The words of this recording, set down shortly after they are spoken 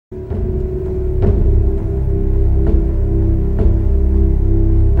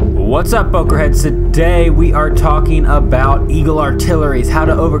What's up, Okraheads? Today we are talking about Eagle Artilleries, how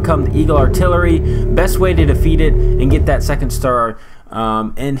to overcome the Eagle Artillery, best way to defeat it and get that second star.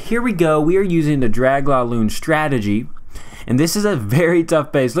 And here we go. We are using the Draglaw Loon strategy, and this is a very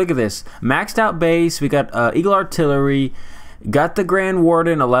tough base. Look at this, maxed out base. We got Eagle Artillery, got the Grand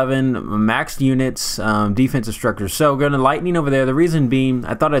Warden 11 maxed units, defensive structures. So we're going to lightning over there. The reason being,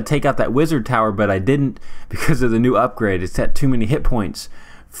 I thought I'd take out that wizard tower, but I didn't because of the new upgrade. It's at too many hit points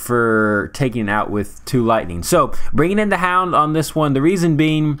for taking it out with 2 lightning. So bringing in the Hound on this one. The reason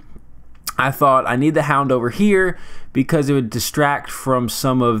being, I thought I need the Hound over here because it would distract from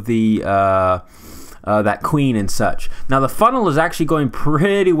some of the that queen and such. Now the funnel is actually going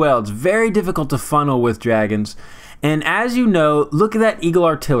pretty well. It's very difficult to funnel with dragons. And as you know, look at that Eagle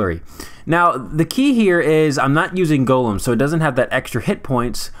Artillery. Now, the key here is I'm not using golems, so it doesn't have that extra hit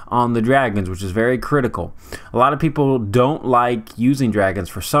points on the dragons, which is very critical. A lot of people don't like using dragons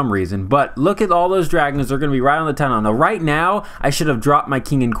for some reason, but look at all those dragons. They're going to be right on the tunnel. Now, right now, I should have dropped my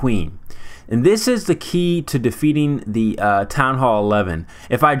king and queen. And this is the key to defeating the Town Hall 11.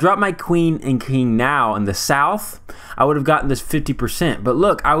 If I drop my queen and king now in the south, I would have gotten this 50%. But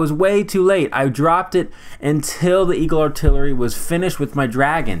look, I was way too late. I dropped it until the Eagle Artillery was finished with my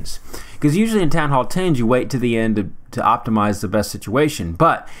dragons. Because usually in Town Hall 10s, you wait to the end to optimize the best situation.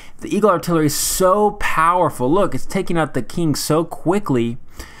 But the Eagle Artillery is so powerful. Look, it's taking out the king so quickly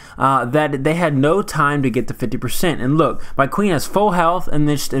that they had no time to get to 50%. And look, my queen has full health, and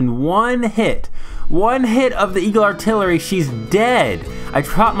just in one hit of the Eagle Artillery, she's dead. I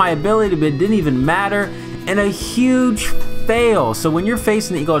dropped my ability, but it didn't even matter. And a huge fail. So when you're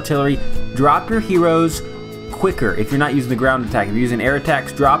facing the Eagle Artillery, drop your heroes quicker. If you're not using the ground attack, if you're using air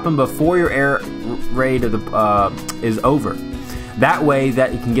attacks, drop them before your air raid of the, is over. That way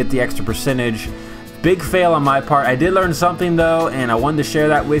that you can get the extra percentage. Big fail on my part. I did learn something though, and I wanted to share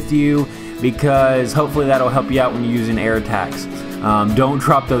that with you because hopefully that'll help you out when you're using air attacks. Don't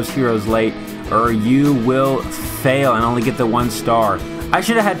drop those heroes late or you will fail and only get the 1 star. I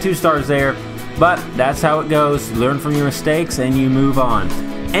should have had 2 stars there, but that's how it goes. Learn from your mistakes and you move on.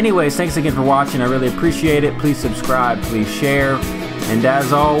 Anyways, thanks again for watching. I really appreciate it. Please subscribe, please share, and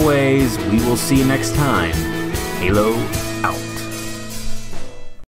as always, we will see you next time. Halo.